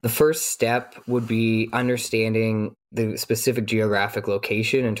The first step would be understanding the specific geographic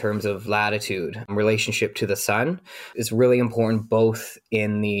location in terms of latitude in relationship to the sun. It's really important both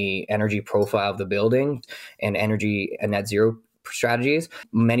in the energy profile of the building and energy and net zero strategies.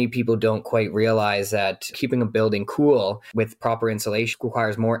 Many people don't quite realize that keeping a building cool with proper insulation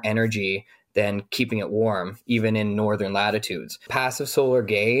requires more energy than keeping it warm, even in northern latitudes. Passive solar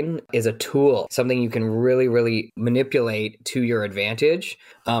gain is a tool, something you can really, really manipulate to your advantage,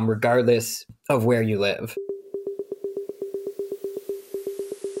 regardless of where you live.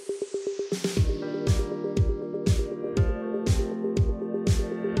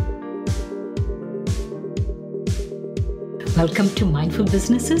 Welcome to Mindful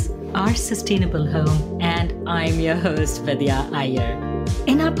Businesses, Our Sustainable Home, and I'm your host, Vidya Iyer.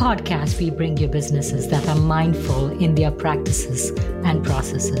 In our podcast, we bring you businesses that are mindful in their practices and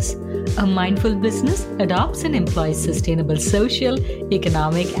processes. A mindful business adopts and employs sustainable social,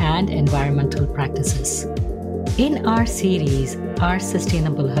 economic, and environmental practices. In our series, Our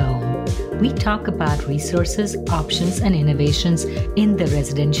Sustainable Home, we talk about resources, options, and innovations in the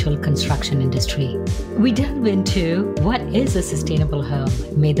residential construction industry. We delve into what is a sustainable home.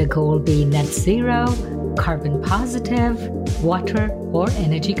 May the goal be net zero, carbon positive, water or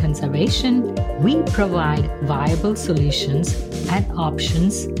energy conservation. We provide viable solutions and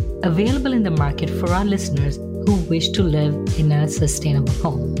options available in the market for our listeners who wish to live in a sustainable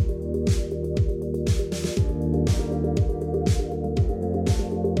home.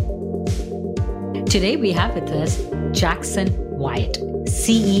 Today we have with us Jackson Wyatt,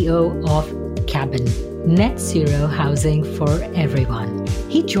 CEO of Cabin, Net Zero Housing for Everyone.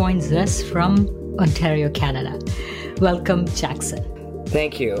 He joins us from Ontario, Canada. Welcome, Jackson.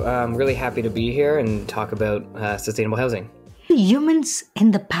 Thank you. I'm really happy to be here and talk about sustainable housing. Humans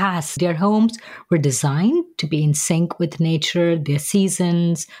in the past, their homes were designed to be in sync with nature, their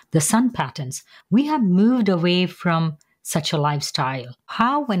seasons, the sun patterns. We have moved away from such a lifestyle.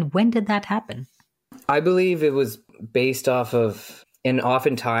 How and when did that happen? I believe it was based off of, and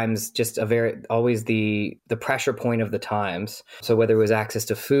oftentimes just always the pressure point of the times. So whether it was access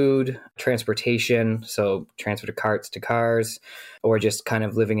to food, transportation, so transfer to carts to cars, or just kind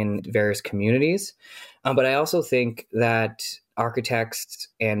of living in various communities. But I also think that architects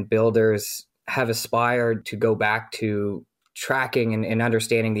and builders have aspired to go back to tracking and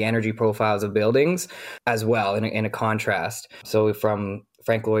understanding the energy profiles of buildings as well in a contrast. So from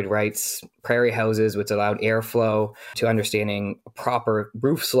Frank Lloyd Wright's prairie houses, which allowed airflow, to understanding proper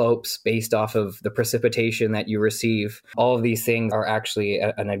roof slopes based off of the precipitation that you receive. All of these things are actually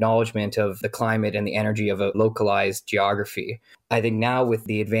an acknowledgement of the climate and the energy of a localized geography. I think now with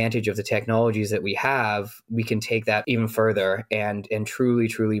the advantage of the technologies that we have, we can take that even further and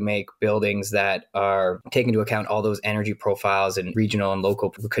truly make buildings that are take into account all those energy profiles and regional and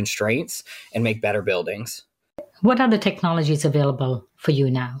local constraints and make better buildings. What are the technologies available for you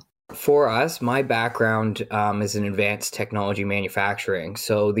now? For us, my background is in advanced technology manufacturing.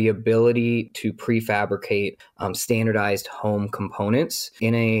 So the ability to prefabricate standardized home components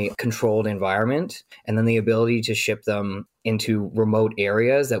in a controlled environment, and then the ability to ship them into remote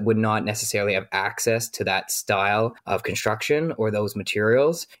areas that would not necessarily have access to that style of construction or those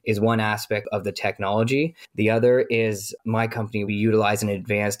materials is one aspect of the technology. The other is my company, we utilize an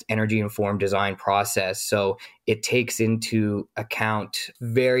advanced energy-informed design process. So it takes into account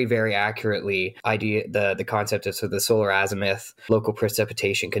very, very accurately the concept of the solar azimuth, local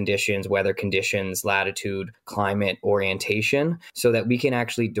precipitation conditions, weather conditions, latitude, climate orientation, so that we can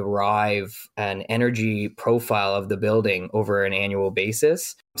actually derive an energy profile of the building over an annual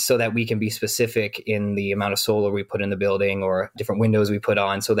basis, so that we can be specific in the amount of solar we put in the building or different windows we put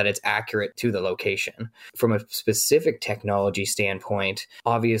on, so that it's accurate to the location. From a specific technology standpoint,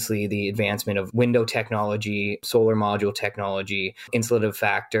 obviously the advancement of window technology, solar module technology, insulative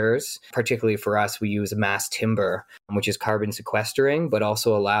factors, particularly for us, we use mass timber, which is carbon sequestering, but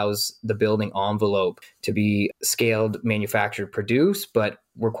also allows the building envelope to be scaled, manufactured, produced, but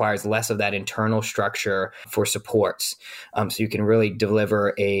requires less of that internal structure for supports. So you can really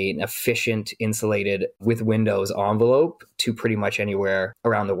deliver an efficient, insulated, with windows envelope to pretty much anywhere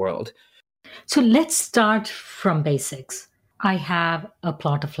around the world. So let's start from basics. I have a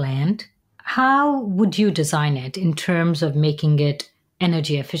plot of land. How would you design it in terms of making it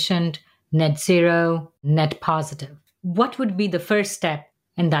energy efficient, net zero, net positive? What would be the first step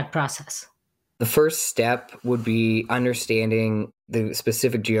in that process? The first step would be understanding the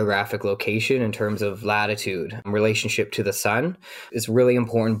specific geographic location in terms of latitude in relationship to the sun. It's really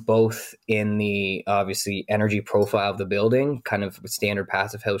important both in the obviously energy profile of the building, kind of with standard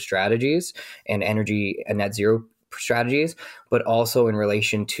passive house strategies, and energy and net zero strategies, but also in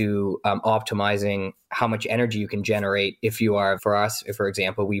relation to optimizing how much energy you can generate if you are, for us, if, for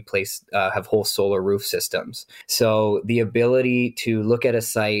example, we have whole solar roof systems. So the ability to look at a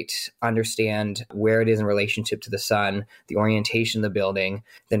site, understand where it is in relationship to the sun, the orientation of the building,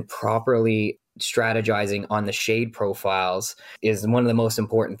 then properly strategizing on the shade profiles is one of the most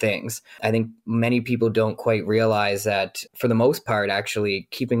important things. I think many people don't quite realize that for the most part, actually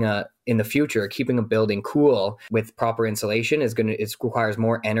in the future, keeping a building cool with proper insulation it requires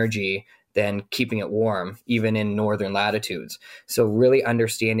more energy than keeping it warm, even in northern latitudes. So really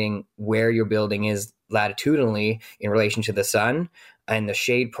understanding where your building is latitudinally in relation to the sun and the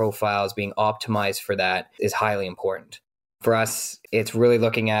shade profiles being optimized for that is highly important. For us, it's really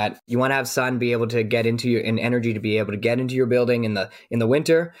looking at, you want to have sun be able to get into and energy to be able to get into your building in the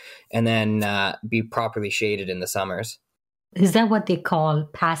winter, and then be properly shaded in the summers. Is that what they call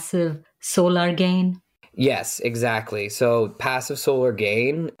passive solar gain? Yes, exactly. So passive solar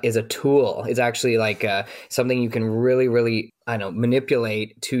gain is a tool. It's actually like something you can really, really,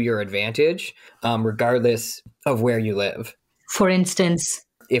 manipulate to your advantage, regardless of where you live. For instance,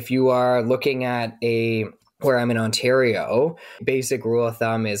 if you are looking at where I'm in Ontario, basic rule of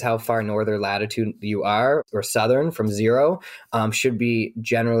thumb is how far northern latitude you are, or southern from zero, should be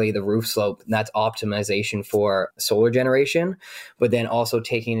generally the roof slope. And that's optimization for solar generation, but then also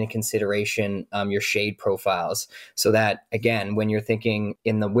taking into consideration your shade profiles. So that, again, when you're thinking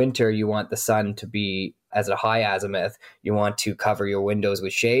in the winter, you want the sun to be as a high azimuth, you want to cover your windows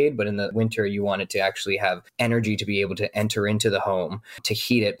with shade, but in the winter, you want it to actually have energy to be able to enter into the home to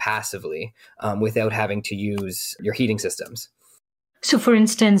heat it passively without having to use your heating systems. So for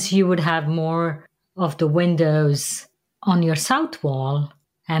instance, you would have more of the windows on your south wall,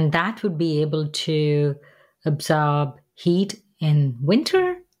 and that would be able to absorb heat in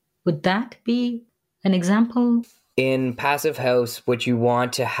winter. Would that be an example? In passive house, what you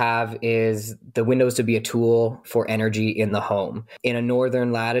want to have is the windows to be a tool for energy in the home. In a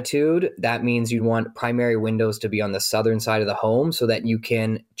northern latitude, that means you want primary windows to be on the southern side of the home so that you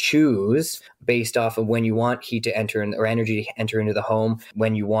can choose based off of when you want heat to enter or energy to enter into the home,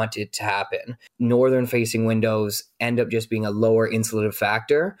 when you want it to happen. Northern facing windows end up just being a lower insulative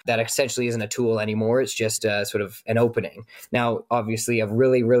factor that essentially isn't a tool anymore. It's just sort of an opening. Now, obviously, a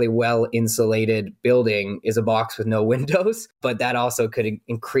really, really well insulated building is a box with no windows, but that also could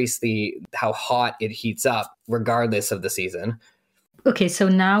increase how hot it heats up regardless of the season. Okay, so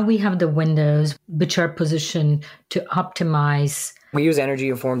now we have the windows which are positioned to optimize. We use energy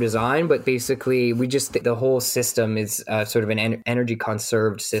informed design, but basically the whole system is sort of an energy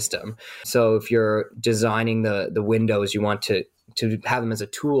conserved system. So if you're designing the windows, you want to have them as a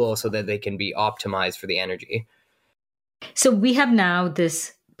tool so that they can be optimized for the energy. So we have now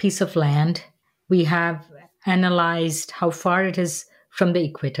this piece of land. We have analyzed how far it is from the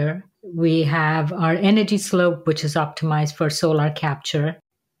equator. We have our energy slope, which is optimized for solar capture.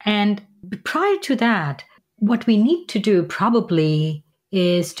 And prior to that, what we need to do probably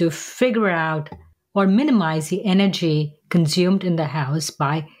is to figure out or minimize the energy consumed in the house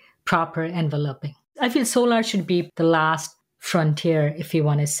by proper enveloping. I feel solar should be the last frontier, if you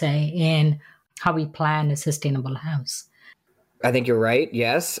want to say, in how we plan a sustainable house. I think you're right.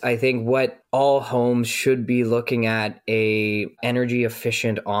 Yes. I think what all homes should be looking at a energy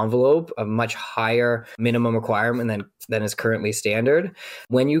efficient envelope, a much higher minimum requirement than is currently standard.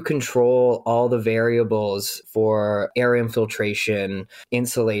 When you control all the variables for air infiltration,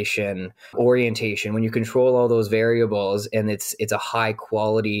 insulation, orientation, when you control all those variables and it's a high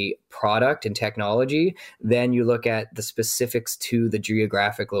quality product and technology, then you look at the specifics to the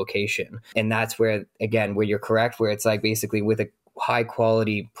geographic location. And that's where you're correct, where it's like basically with a high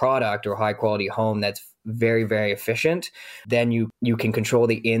quality product or high quality home that's very, very efficient, then you can control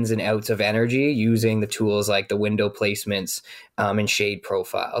the ins and outs of energy using the tools like the window placements and shade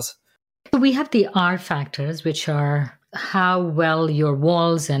profiles. So we have the R factors, which are how well your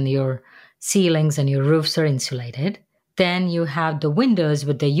walls and your ceilings and your roofs are insulated. Then you have the windows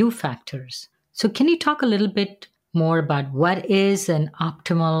with the U factors. So can you talk a little bit more about what is an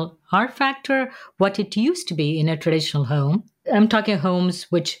optimal R factor, what it used to be in a traditional home? I'm talking homes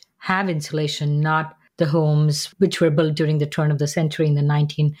which have insulation, not the homes which were built during the turn of the century in the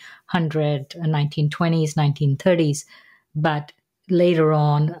 1920s, 1930s, but later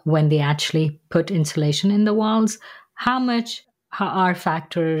on when they actually put insulation in the walls. How much R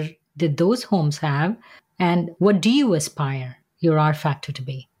factor did those homes have? And what do you aspire your R factor to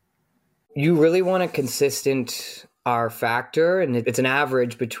be? You really want a consistent our factor, and it's an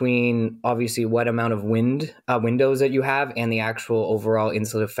average between obviously what amount of windows that you have and the actual overall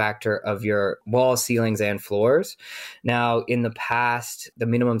insulative factor of your walls, ceilings, and floors. Now, in the past, the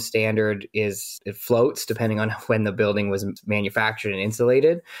minimum standard it floats depending on when the building was manufactured and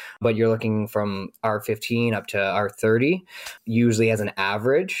insulated, but you're looking from R15 up to R30, usually as an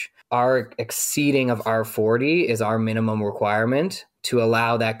average. Our exceeding of R40 is our minimum requirement to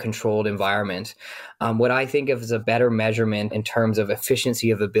allow that controlled environment. What I think of as a better measurement in terms of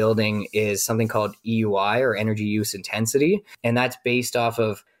efficiency of a building is something called EUI, or energy use intensity. And that's based off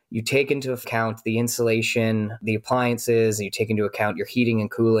of, you take into account the insulation, the appliances, and you take into account your heating and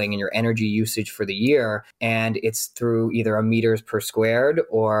cooling and your energy usage for the year. And it's through either a meters per squared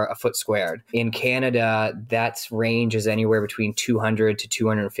or a foot squared. In Canada, that range is anywhere between 200 to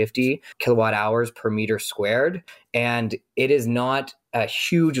 250 kilowatt hours per meter squared. And it is not a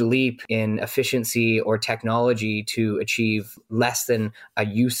huge leap in efficiency or technology to achieve less than a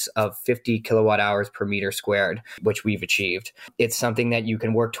use of 50 kilowatt hours per meter squared, which we've achieved. It's something that you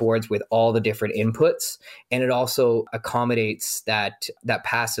can work towards with all the different inputs. And it also accommodates that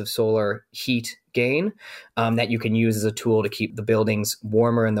passive solar heat gain that you can use as a tool to keep the buildings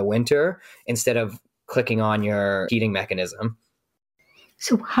warmer in the winter instead of clicking on your heating mechanism.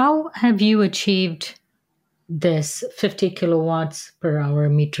 So how have you achieved this 50 kilowatts per hour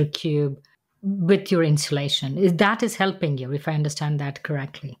meter cube with your insulation? That is helping you, if I understand that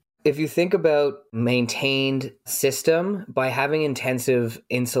correctly. If you think about maintained system, by having intensive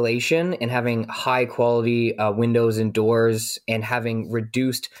insulation and having high quality windows and doors and having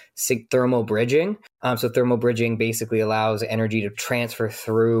reduced thermal bridging. So thermal bridging basically allows energy to transfer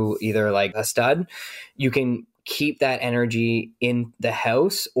through either like a stud. You can keep that energy in the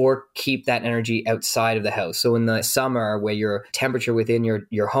house or keep that energy outside of the house. So in the summer, where your temperature within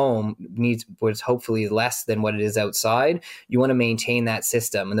your home was hopefully less than what it is outside, you want to maintain that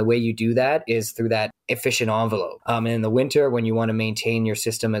system. And the way you do that is through that efficient envelope. And in the winter, when you want to maintain your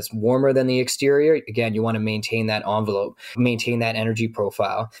system as warmer than the exterior, again, you want to maintain that envelope, maintain that energy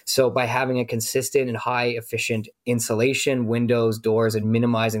profile. So by having a consistent and high efficient insulation, windows, doors, and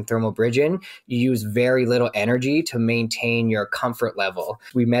minimizing thermal bridging, you use very little energy to maintain your comfort level.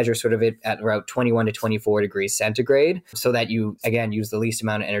 We measure sort of it at around 21 to 24 degrees centigrade so that you, again, use the least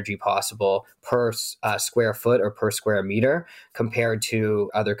amount of energy possible per square foot or per square meter compared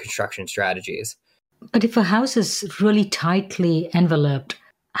to other construction strategies. But if a house is really tightly enveloped,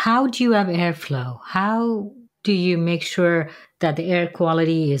 how do you have airflow? How do you make sure that the air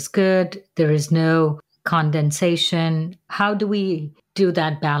quality is good? There is no condensation. How do we do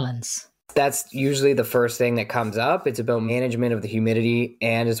that balance? That's usually the first thing that comes up. It's about management of the humidity,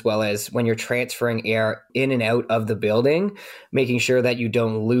 and as well as when you're transferring air in and out of the building, making sure that you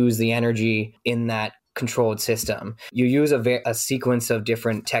don't lose the energy in that controlled system. You use a sequence of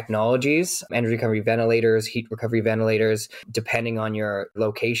different technologies, energy recovery ventilators, heat recovery ventilators, depending on your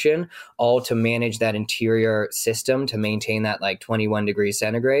location, all to manage that interior system to maintain that like 21 degrees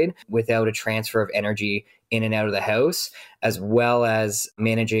centigrade without a transfer of energy in and out of the house, as well as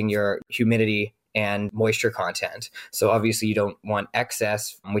managing your humidity and moisture content. So obviously you don't want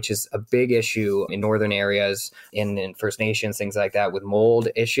excess, which is a big issue in northern areas, in First Nations, things like that, with mold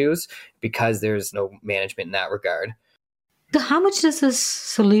issues, because there's no management in that regard. So how much does this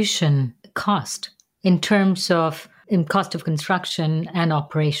solution cost in terms of cost of construction and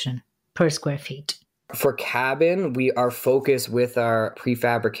operation per square feet? For cabin, we are focused with our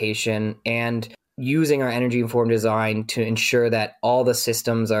prefabrication and using our energy-informed design to ensure that all the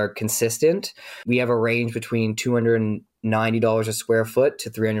systems are consistent. We have a range between $290 a square foot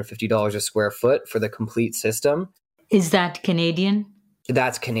to $350 a square foot for the complete system. Is that Canadian?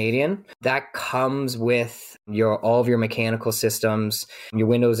 That's Canadian. That comes with all of your mechanical systems, your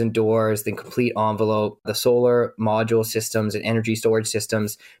windows and doors, the complete envelope, the solar module systems and energy storage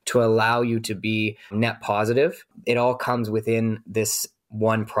systems to allow you to be net positive. It all comes within this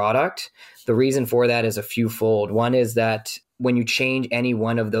one product. The reason for that is a few-fold. One is that when you change any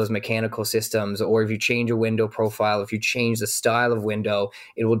one of those mechanical systems, or if you change a window profile, if you change the style of window,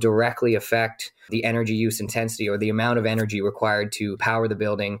 it will directly affect the energy use intensity, or the amount of energy required to power the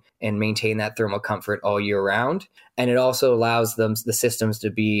building and maintain that thermal comfort all year round. And it also allows the systems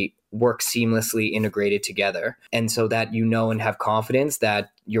to work seamlessly integrated together. And so that you know and have confidence that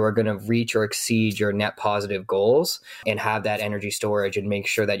you're going to reach or exceed your net positive goals and have that energy storage and make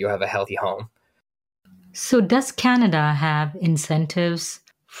sure that you have a healthy home. So does Canada have incentives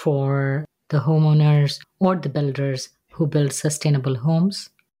for the homeowners or the builders who build sustainable homes?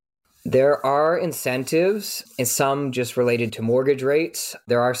 There are incentives, and some just related to mortgage rates.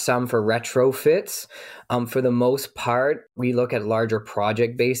 There are some for retrofits. For the most part, we look at larger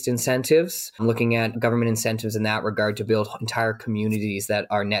project-based incentives. I'm looking at government incentives in that regard to build entire communities that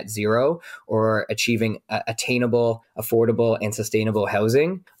are net zero or achieving attainable, affordable, and sustainable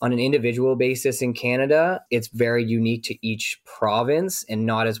housing. On an individual basis in Canada, it's very unique to each province and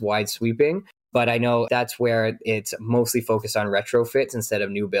not as wide sweeping. But I know that's where it's mostly focused on retrofits instead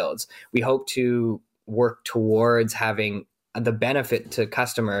of new builds. We hope to work towards having the benefit to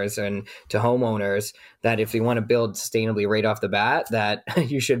customers and to homeowners that if you want to build sustainably right off the bat, that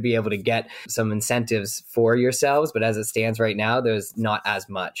you should be able to get some incentives for yourselves. But as it stands right now, there's not as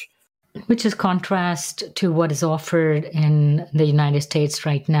much. Which is contrast to what is offered in the United States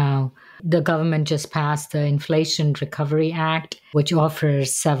right now. The government just passed the Inflation Recovery Act, which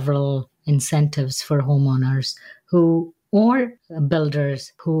offers several incentives for homeowners or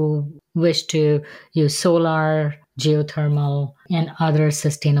builders who wish to use solar, geothermal, and other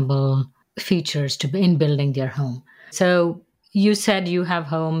sustainable features in building their home. So you said you have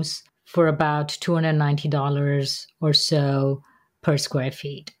homes for about $290 or so per square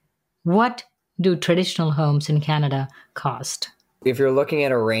feet. What do traditional homes in Canada cost? If you're looking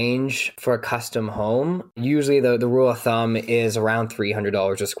at a range for a custom home, usually the rule of thumb is around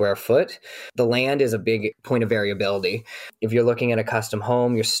 $300 a square foot. The land is a big point of variability. If you're looking at a custom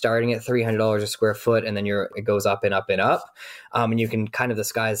home, you're starting at $300 a square foot, and then it goes up and up and up. And you can the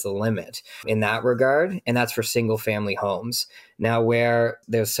sky's the limit in that regard. And that's for single family homes. Now, where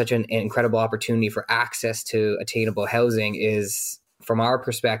there's such an incredible opportunity for access to attainable housing is, from our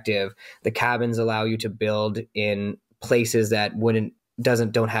perspective, the cabins allow you to build in places that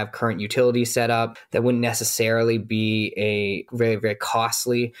don't have current utilities set up, that wouldn't necessarily be a very, very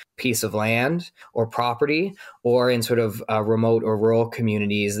costly piece of land or property, or in sort of remote or rural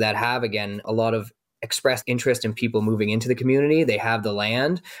communities that have, again, a lot of expressed interest in people moving into the community. They have the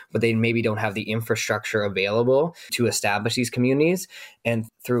land, but they maybe don't have the infrastructure available to establish these communities. And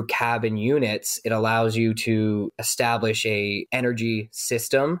through cabin units, it allows you to establish a energy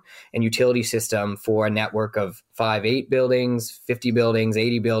system and utility system for a network of 8 buildings, 50 buildings,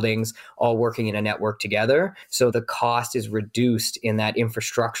 80 buildings, all working in a network together. So the cost is reduced in that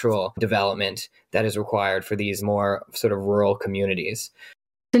infrastructural development that is required for these more sort of rural communities.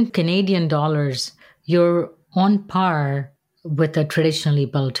 In Canadian dollars, you're on par with a traditionally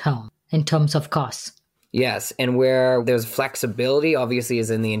built home in terms of costs. Yes. And where there's flexibility, obviously, is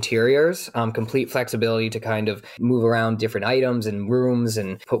in the interiors, complete flexibility to kind of move around different items and rooms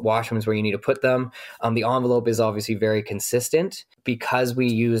and put washrooms where you need to put them. The envelope is obviously very consistent. Because we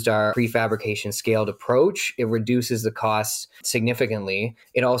used our prefabrication scaled approach, it reduces the cost significantly.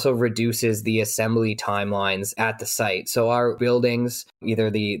 It also reduces the assembly timelines at the site. So our buildings,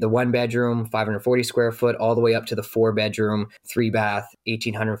 either the 1-bedroom, 540 square foot, all the way up to the 4-bedroom, 3-bath,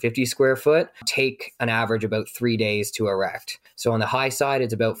 1,850 square foot, take an average about 3 days to erect. So on the high side,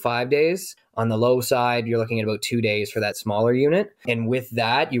 it's about 5 days. On the low side, you're looking at about 2 days for that smaller unit. And with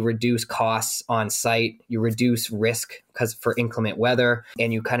that, you reduce costs on site, you reduce risk for inclement weather,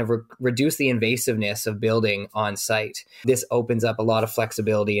 and you kind of reduce the invasiveness of building on site. This opens up a lot of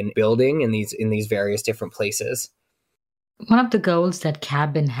flexibility in building in these various different places. One of the goals that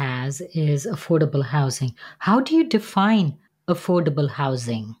Cabin has is affordable housing. How do you define affordable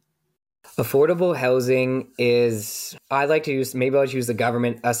housing? Affordable housing is, I'll use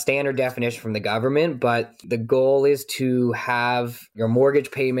a standard definition from the government, but the goal is to have your mortgage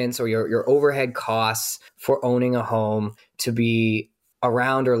payments or your overhead costs for owning a home to be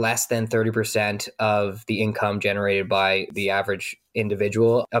around or less than 30% of the income generated by the average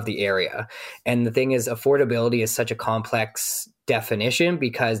individual of the area. And the thing is, affordability is such a complex definition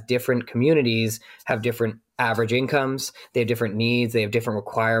because different communities have different average incomes, they have different needs, they have different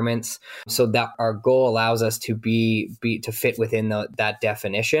requirements. So that our goal allows us to to fit within that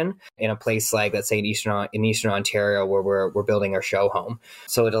definition in a place like, let's say, in Eastern Ontario, where we're building our show home.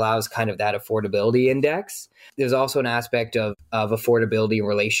 So it allows kind of that affordability index. There's also an aspect of affordability in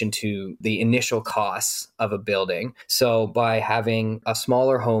relation to the initial costs of a building. So by having a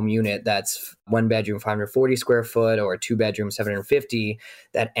smaller home unit that's 1-bedroom, 540 square foot, or a 2-bedroom, 750,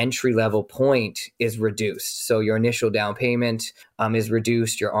 that entry level point is reduced. So your initial down payment is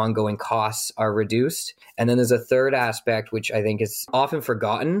reduced, your ongoing costs are reduced. And then there's a third aspect, which I think is often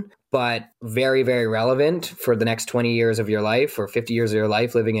forgotten, but very, very relevant for the next 20 years of your life or 50 years of your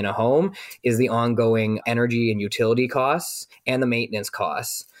life living in a home, is the ongoing energy and utility costs and the maintenance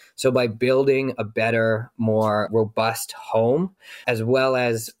costs. So by building a better, more robust home, as well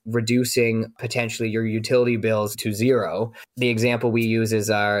as reducing potentially your utility bills to zero. The example we use is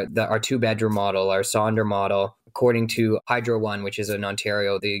our 2-bedroom model, our Sonder model. According to Hydro One, which is in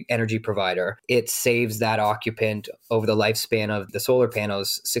Ontario, the energy provider, it saves that occupant over the lifespan of the solar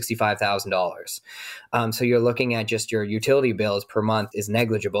panels $65,000. So you're looking at just your utility bills per month is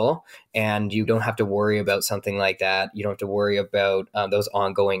negligible, and you don't have to worry about something like that. You don't have to worry about those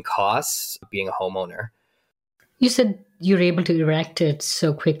ongoing costs of being a homeowner. You said you're able to erect it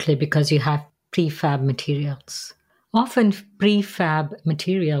so quickly because you have prefab materials. Often prefab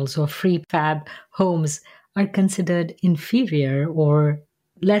materials or prefab homes are considered inferior or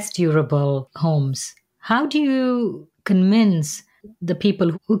less durable homes. How do you convince the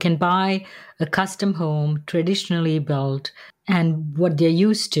people who can buy a custom home traditionally built and what they're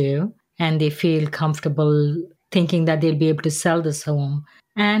used to, and they feel comfortable thinking that they'll be able to sell this home?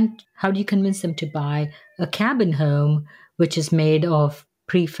 And how do you convince them to buy a cabin home which is made of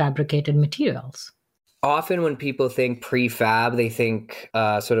prefabricated materials? Often when people think prefab, they think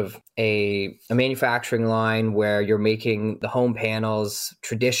sort of a manufacturing line where you're making the home panels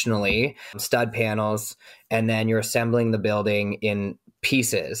traditionally, stud panels, and then you're assembling the building in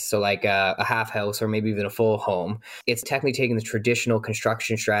pieces. So like a half house or maybe even a full home. It's technically taking the traditional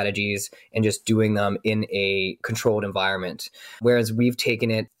construction strategies and just doing them in a controlled environment. Whereas we've taken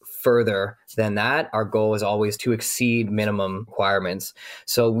it further than that. Our goal is always to exceed minimum requirements.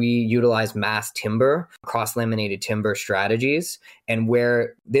 So we utilize mass timber, cross-laminated timber strategies, and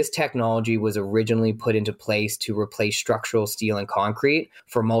where this technology was originally put into place to replace structural steel and concrete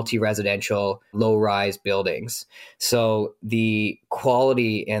for multi-residential low-rise buildings. So the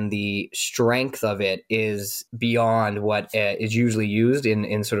quality and the strength of it is beyond what is usually used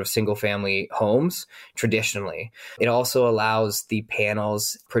in sort of single-family homes traditionally. It also allows the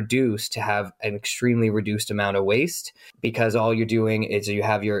panels produced to have an extremely reduced amount of waste, because all you're doing is you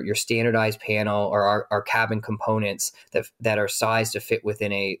have your standardized panel or our cabin components that are sized to fit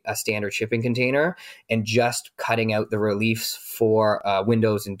within a standard shipping container, and just cutting out the reliefs for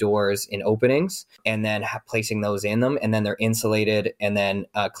windows and doors in openings, and then placing those in them, and then they're insulated and then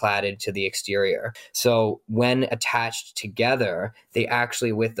cladded to the exterior. So when attached together, they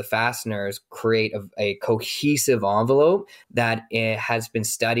actually, with the fasteners, create a cohesive envelope that has been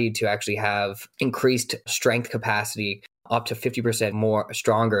studied to actually have increased strength capacity up to 50% more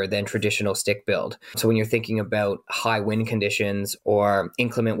stronger than traditional stick build. So when you're thinking about high wind conditions or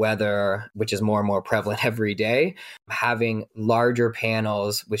inclement weather, which is more and more prevalent every day, having larger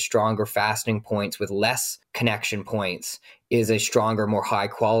panels with stronger fastening points with less connection points is a stronger, more high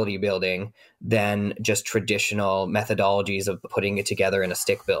quality building than just traditional methodologies of putting it together in a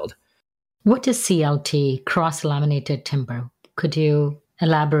stick build. What is CLT, cross-laminated timber? Could you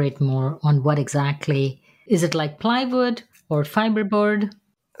elaborate more on what exactly? Is it like plywood or fiberboard?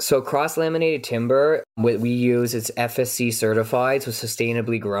 So cross-laminated timber, what we use, it's FSC certified, so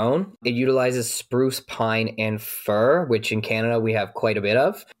sustainably grown. It utilizes spruce, pine, and fir, which in Canada we have quite a bit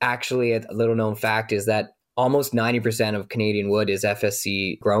of. Actually, a little known fact is that almost 90% of Canadian wood is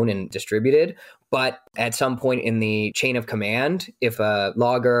FSC grown and distributed. But at some point in the chain of command, if a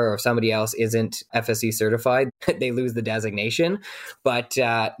logger or somebody else isn't FSC certified, they lose the designation. But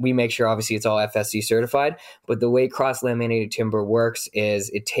we make sure, obviously, it's all FSC certified. But the way cross-laminated timber works is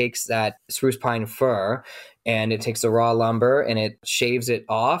it takes that spruce, pine, fir, and it takes the raw lumber and it shaves it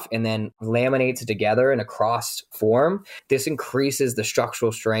off and then laminates it together in a crossed form. This increases the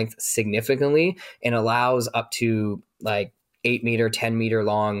structural strength significantly and allows up to like 8-meter, 10-meter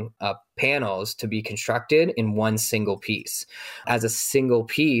long panels to be constructed in one single piece. As a single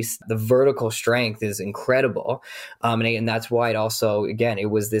piece, the vertical strength is incredible. And that's why it also, again,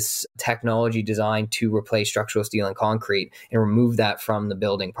 it was this technology designed to replace structural steel and concrete and remove that from the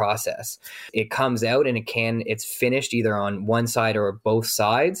building process. It comes out and it's finished either on one side or both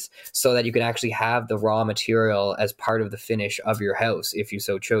sides, so that you can actually have the raw material as part of the finish of your house if you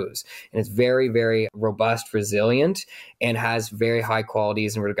so chose. And it's very, very robust, resilient, and has very high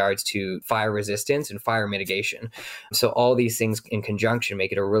qualities in regards to fire resistance and fire mitigation. So all these things in conjunction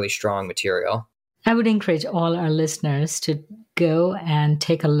make it a really strong material. I would encourage all our listeners to go and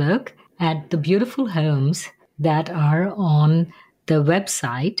take a look at the beautiful homes that are on the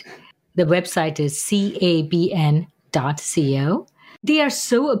website. The website is cabn.co. They are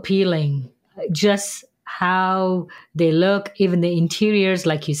so appealing, just how they look, even the interiors,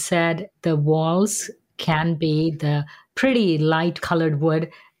 like you said, the walls can be the pretty light colored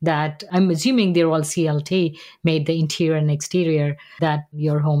wood that I'm assuming they're all CLT made, the interior and exterior that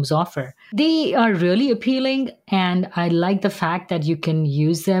your homes offer. They are really appealing, and I like the fact that you can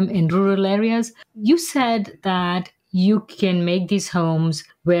use them in rural areas. You said that you can make these homes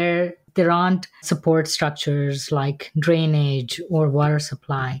where there aren't support structures like drainage or water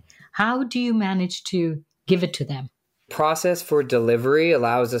supply. How do you manage to give it to them? Process for delivery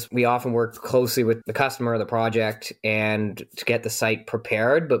allows us, we often work closely with the customer or the project and to get the site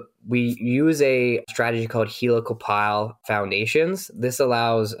prepared, but we use a strategy called helical pile foundations. This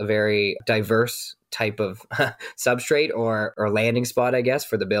allows a very diverse type of substrate or landing spot, I guess,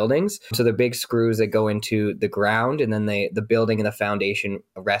 for the buildings. So the big screws that go into the ground, and then the building and the foundation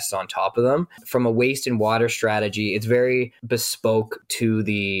rests on top of them. From a waste and water strategy, it's very bespoke to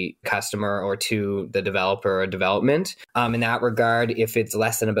the customer or to the developer or development. In that regard, if it's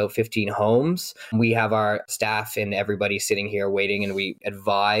less than about 15 homes, we have our staff and everybody sitting here waiting, and we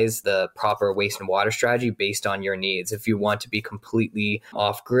advise the proper waste and water strategy based on your needs. If you want to be completely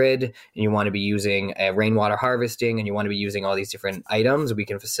off grid and you want to be using rainwater harvesting and you want to be using all these different items, we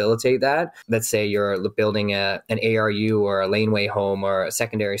can facilitate that. Let's say you're building an ARU or a laneway home or a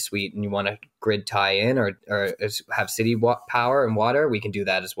secondary suite and you want to grid tie in or have city power and water, we can do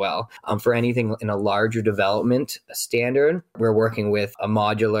that as well. For anything in a larger development standard, we're working with a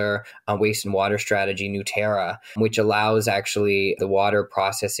modular waste and water strategy, Nuterra, which allows actually the water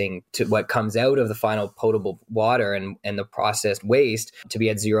processing to what comes out of the final potable water and the processed waste to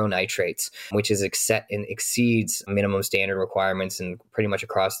be at zero nitrates, which is set and exceeds minimum standard requirements and pretty much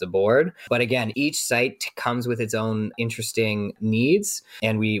across the board. But again, each site comes with its own interesting needs,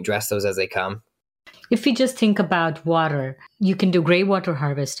 and we address those as they come. If we just think about water, you can do gray water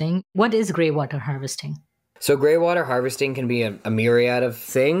harvesting. What is gray water harvesting? So gray water harvesting can be a myriad of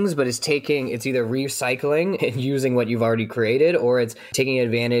things, but it's either recycling and using what you've already created, or it's taking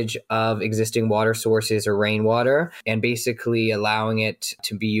advantage of existing water sources or rainwater and basically allowing it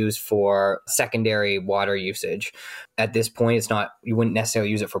to be used for secondary water usage. At this point, you wouldn't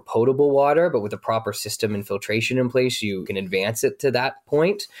necessarily use it for potable water, but with a proper system and filtration in place, you can advance it to that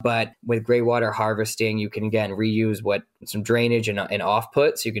point. But with gray water harvesting, you can again reuse some drainage and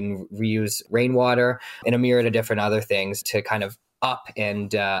off-put. So you can reuse rainwater and a myriad of different other things to kind of up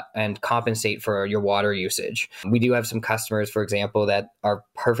and compensate for your water usage. We do have some customers, for example, that are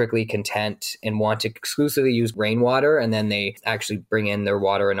perfectly content and want to exclusively use rainwater, and then they actually bring in their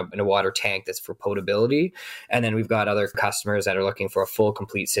water in a water tank that's for potability. And then we've got other customers that are looking for a full,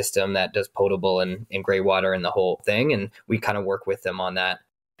 complete system that does potable and gray water and the whole thing, and we kind of work with them on that.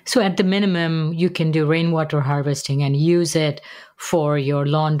 So at the minimum, you can do rainwater harvesting and use it for your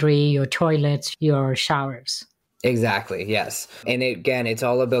laundry, your toilets, your showers. Exactly, yes. And again, it's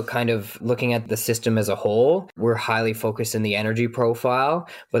all about kind of looking at the system as a whole. We're highly focused in the energy profile,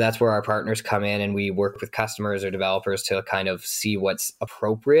 but that's where our partners come in and we work with customers or developers to kind of see what's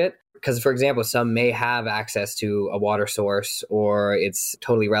appropriate. Because, for example, some may have access to a water source or it's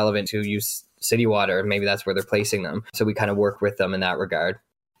totally relevant to use city water. Maybe that's where they're placing them. So we kind of work with them in that regard.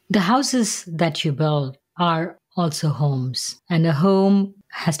 The houses that you build are also homes, and a home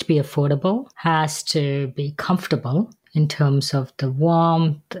has to be affordable, has to be comfortable in terms of the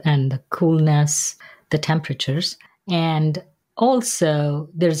warmth and the coolness, the temperatures. And also,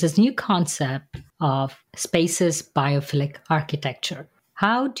 there's this new concept of spaces biophilic architecture.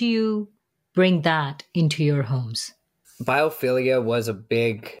 How do you bring that into your homes? Biophilia was a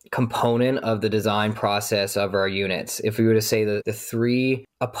big component of the design process of our units. If we were to say the three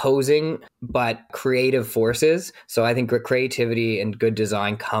opposing but creative forces, so I think creativity and good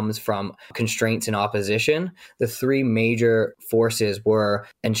design comes from constraints and opposition. The three major forces were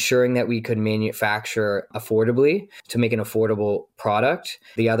ensuring that we could manufacture affordably to make an affordable product.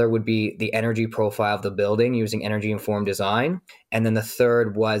 The other would be the energy profile of the building using energy-informed design. And then the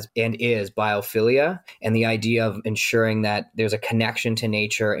third was and is biophilia, and the idea of ensuring that there's a connection to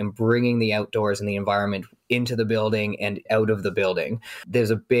nature and bringing the outdoors and the environment into the building and out of the building. There's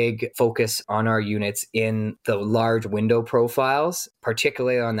a big focus on our units in the large window profiles,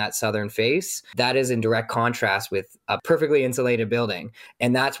 particularly on that southern face. That is in direct contrast with a perfectly insulated building.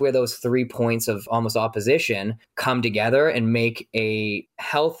 And that's where those 3 points of almost opposition come together and make a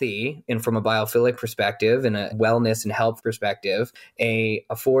healthy, and from a biophilic perspective and a wellness and health perspective, a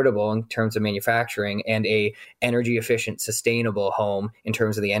affordable in terms of manufacturing and a energy efficient, sustainable home in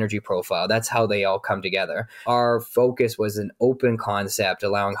terms of the energy profile. That's how they all come together. Our focus was an open concept,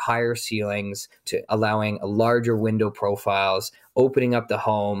 allowing higher ceilings to allowing larger window profiles, opening up the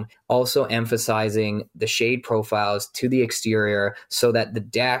home, also emphasizing the shade profiles to the exterior so that the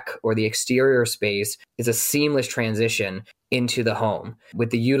deck or the exterior space is a seamless transition into the home. With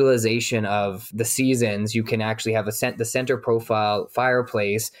the utilization of the seasons, you can actually have the center profile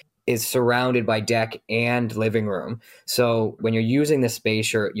fireplace is surrounded by deck and living room. So when you're using the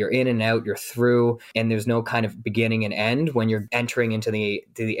space, you're in and out, you're through, and there's no kind of beginning and end when you're entering into the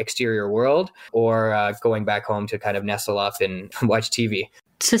exterior world or going back home to kind of nestle up and watch TV.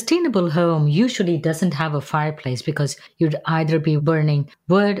 Sustainable home usually doesn't have a fireplace because you'd either be burning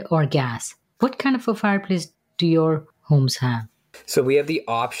wood or gas. What kind of a fireplace do your homes have? So we have the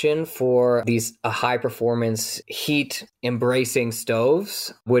option for these high performance heat embracing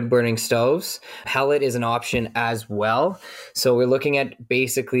stoves, wood burning stoves. Pellet is an option as well. So we're looking at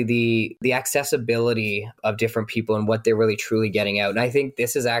basically the accessibility of different people and what they're really truly getting out. And I think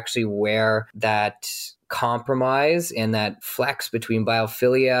this is actually where that compromise and that flex between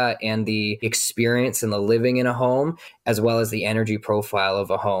biophilia and the experience and the living in a home, as well as the energy profile of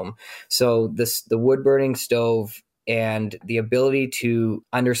a home. So the wood burning stove and the ability to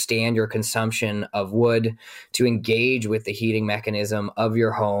understand your consumption of wood, to engage with the heating mechanism of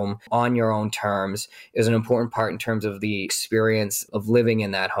your home on your own terms is an important part in terms of the experience of living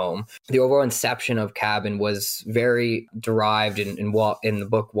in that home. The overall inception of Cabin was very derived in the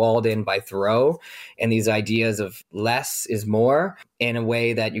book Walled In by Thoreau, and these ideas of less is more in a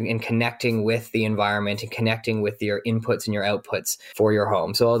way that you in connecting with the environment and connecting with your inputs and your outputs for your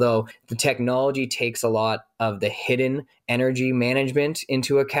home. So although the technology takes a lot of the hidden energy management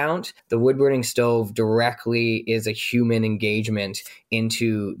into account, the wood burning stove directly is a human engagement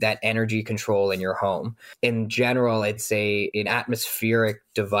into that energy control in your home. In general, it's an atmospheric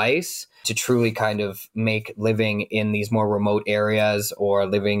device to truly kind of make living in these more remote areas or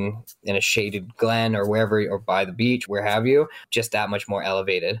living in a shaded glen or wherever, or by the beach, where have you, just that much more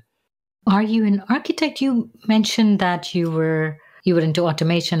elevated. Are you an architect? You mentioned that you were into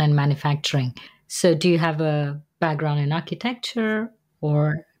automation and manufacturing. So do you have a background in architecture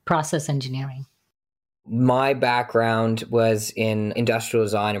or process engineering? My background was in industrial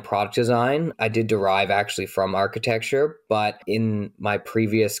design and product design. I did derive actually from architecture, but in my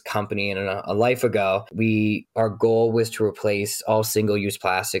previous company and a life ago, our goal was to replace all single-use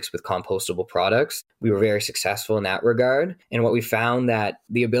plastics with compostable products. We were very successful in that regard. And what we found that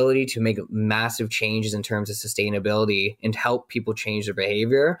the ability to make massive changes in terms of sustainability and help people change their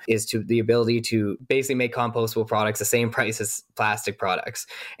behavior is to the ability to basically make compostable products the same price as plastic products.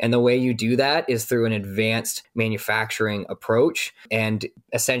 And the way you do that is through an advanced manufacturing approach. And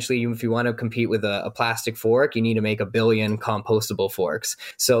essentially, if you want to compete with a plastic fork, you need to make 1 billion compostable forks.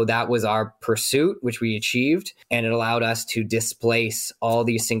 So that was our pursuit, which we achieved. And it allowed us to displace all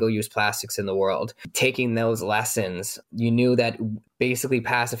these single-use plastics in the world. Taking those lessons, you knew that basically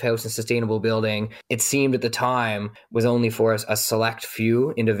passive house and sustainable building, it seemed at the time, was only for a select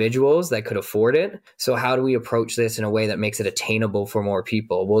few individuals that could afford it. So how do we approach this in a way that makes it attainable for more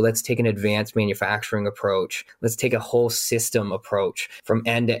people? Well, let's take an advanced manufacturing approach. Let's take a whole system approach from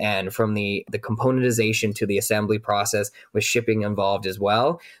end to end, from the componentization to the assembly process with shipping involved as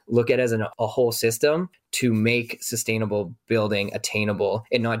well. Look at it as a whole system to make sustainable building attainable,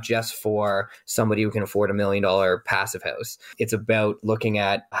 and not just for somebody who can afford $1 million passive house. It's about looking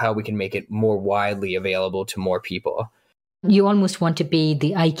at how we can make it more widely available to more people. You almost want to be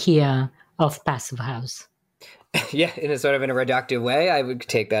the IKEA of passive house. Yeah, in a reductive way, I would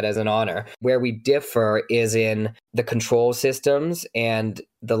take that as an honor. Where we differ is in the control systems and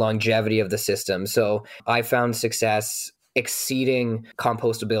the longevity of the system. So I found success exceeding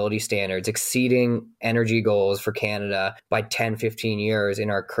compostability standards, exceeding energy goals for Canada by 10, 15 years in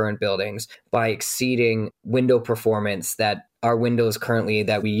our current buildings, by exceeding window performance that our windows currently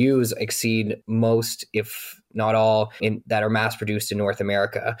that we use exceed most, if not all, that are mass produced in North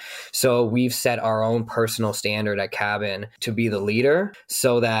America. So we've set our own personal standard at Cabin to be the leader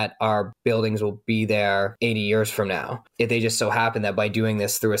so that our buildings will be there 80 years from now. If they just so happen that by doing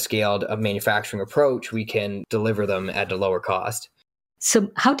this through a scaled manufacturing approach, we can deliver them at a lower cost.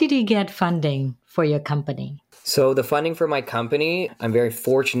 So how did you get funding for your company? So the funding for my company, I'm very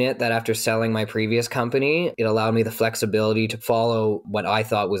fortunate that after selling my previous company, it allowed me the flexibility to follow what I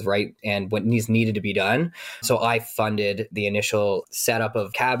thought was right and what needed to be done. So I funded the initial setup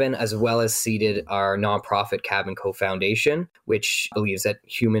of Cabin, as well as seeded our nonprofit Cabin Co Foundation, which believes that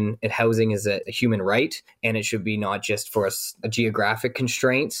housing is a human right, and it should be not just for a geographic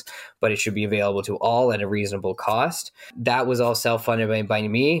constraints, but it should be available to all at a reasonable cost. That was all self-funded by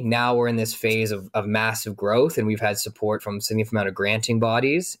me. Now we're in this phase of massive growth, and we've had support from a significant amount of granting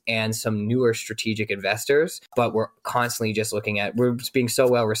bodies and some newer strategic investors. But we're constantly just we're just being so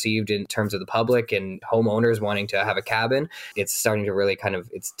well received in terms of the public and homeowners wanting to have a cabin. It's starting to really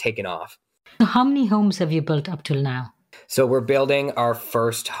it's taken off. How many homes have you built up till now? So we're building our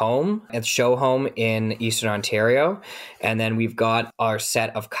first home, a show home in Eastern Ontario. And then we've got our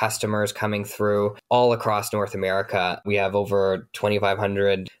set of customers coming through all across North America. We have over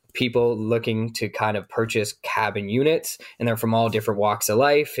 2,500 people looking to kind of purchase cabin units, and they're from all different walks of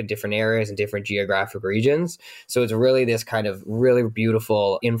life in different areas and different geographic regions. So it's really this kind of really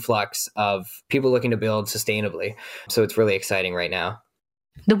beautiful influx of people looking to build sustainably. So it's really exciting right now.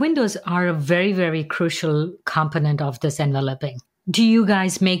 The windows are a very, very crucial component of this enveloping. Do you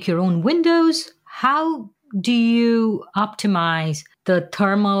guys make your own windows? How do you optimize the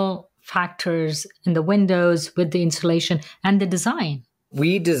thermal factors in the windows with the insulation and the design?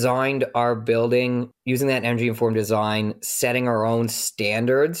 We designed our building using that energy-informed design, setting our own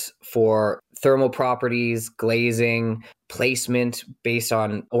standards for thermal properties, glazing, placement based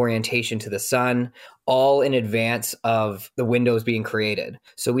on orientation to the sun, all in advance of the windows being created.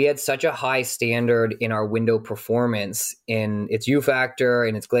 So we had such a high standard in our window performance, in its U factor,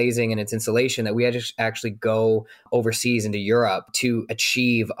 in its glazing, and its insulation, that we had to actually go overseas into Europe to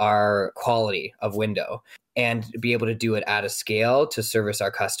achieve our quality of window and be able to do it at a scale to service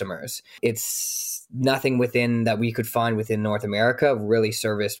our customers. It's nothing within that we could find within North America really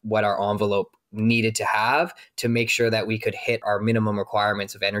serviced what our envelope needed to have to make sure that we could hit our minimum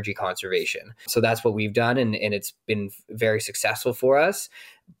requirements of energy conservation. So that's what we've done, and it's been very successful for us.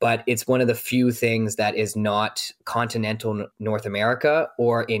 But it's one of the few things that is not continental North America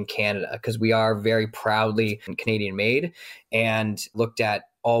or in Canada, because we are very proudly Canadian made and looked at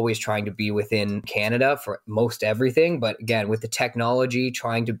always trying to be within Canada for most everything. But again, with the technology,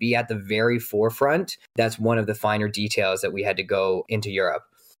 trying to be at the very forefront, that's one of the finer details that we had to go into Europe.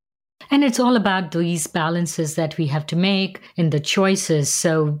 And it's all about these balances that we have to make in the choices.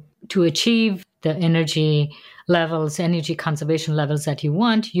 So to achieve the energy levels, energy conservation levels that you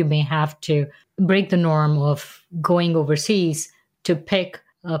want, you may have to break the norm of going overseas to pick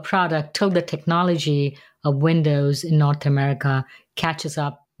a product till the technology of windows in North America catches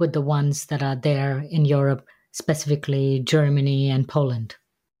up with the ones that are there in Europe, specifically Germany and Poland.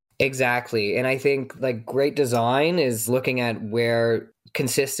 Exactly. And I think like great design is looking at where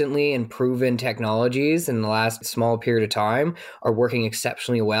consistently and proven technologies in the last small period of time are working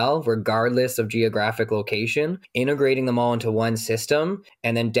exceptionally well, regardless of geographic location, integrating them all into one system,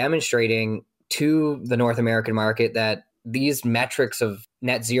 and then demonstrating to the North American market that these metrics of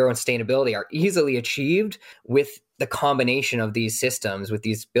net zero and sustainability are easily achieved with the combination of these systems, with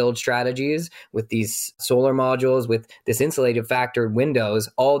these build strategies, with these solar modules, with this insulated factored windows.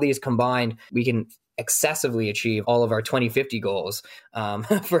 All these combined, we can excessively achieve all of our 2050 goals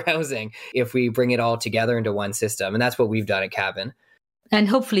for housing if we bring it all together into one system. And that's what we've done at Cabin. And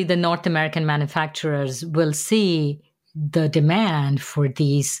hopefully the North American manufacturers will see the demand for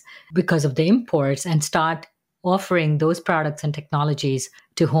these because of the imports and start offering those products and technologies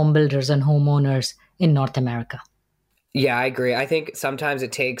to home builders and homeowners in North America. Yeah, I agree. I think sometimes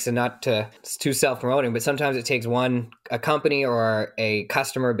it takes, and not to, it's too self-promoting, but sometimes it takes a company or a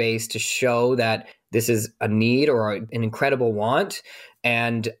customer base to show that this is a need or an incredible want.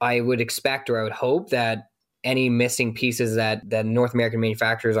 And I would expect, or I would hope, that any missing pieces that North American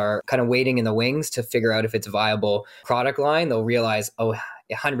manufacturers are kind of waiting in the wings to figure out if it's a viable product line, they'll realize, oh,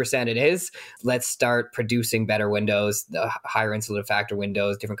 100% it is. Let's start producing better windows, higher insulative factor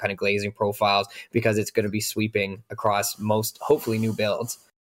windows, different kind of glazing profiles, because it's going to be sweeping across most, hopefully, new builds.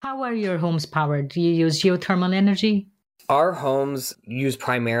 How are your homes powered? Do you use geothermal energy? Our homes use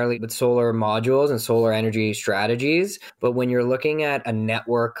primarily with solar modules and solar energy strategies. But when you're looking at a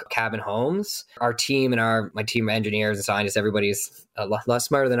network cabin homes, our team and my team of engineers and scientists, everybody's a lot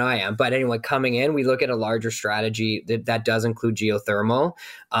smarter than I am. But anyway, coming in, we look at a larger strategy that does include geothermal,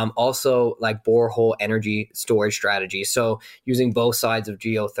 also like borehole energy storage strategy. So using both sides of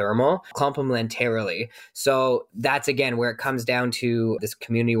geothermal complementarily. So that's, again, where it comes down to this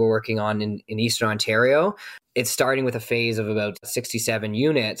community we're working on in Eastern Ontario. It's starting with a phase of about 67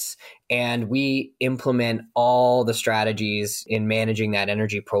 units, and we implement all the strategies in managing that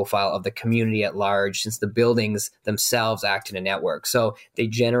energy profile of the community at large, since the buildings themselves act in a network. So they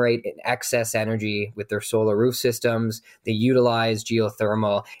generate excess energy with their solar roof systems, they utilize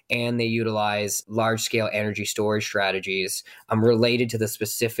geothermal, and they utilize large-scale energy storage strategies related to the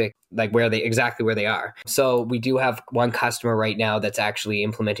specific, like where they are. So we do have one customer right now that's actually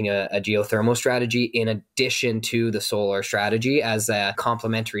implementing a geothermal strategy in addition to the solar strategy as a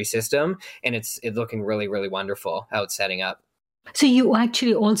complementary system. And it's looking really, really wonderful how it's setting up. So you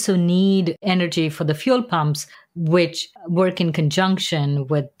actually also need energy for the fuel pumps, which work in conjunction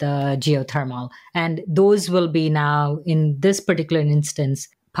with the geothermal. And those will be now, in this particular instance,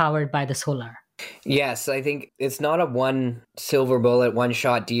 powered by the solar. Yes, I think it's not a one silver bullet, one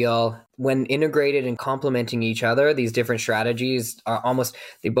shot deal. When integrated and complementing each other, these different strategies are almost,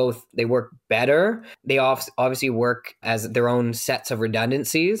 they work better. They obviously work as their own sets of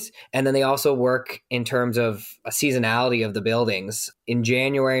redundancies. And then they also work in terms of a seasonality of the buildings. In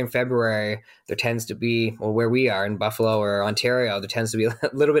January and February, there tends to be, well, where we are in Buffalo or Ontario, there tends to be a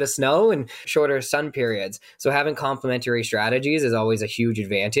little bit of snow and shorter sun periods. So having complementary strategies is always a huge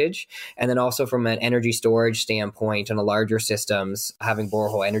advantage. And then also from an energy storage standpoint on a larger systems, having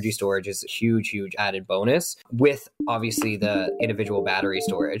borehole energy storage is a huge added bonus with obviously the individual battery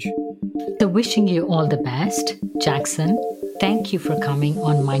storage. So wishing you all the best, Jackson. Thank you for coming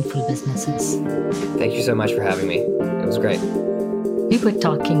on Mindful Businesses. Thank you so much for having me. It was great. We were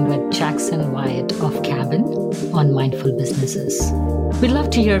talking with Jackson Wyatt of Cabin on Mindful Businesses. We'd love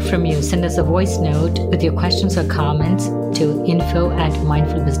to hear from you. Send us a voice note with your questions or comments to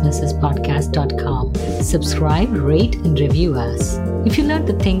info@mindfulbusinessespodcast.com. Subscribe, rate, and review us. If you learned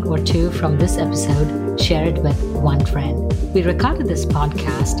a thing or two from this episode, share it with one friend. We recorded this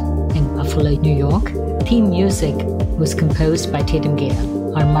podcast in Buffalo, New York. Theme music was composed by Tatum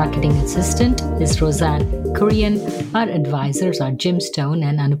Gale. Our marketing assistant is Roseanne Korean. Our advisors are Jim Stone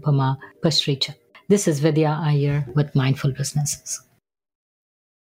and Anupama Pastricha. This is Vidya Iyer with Mindful Businesses.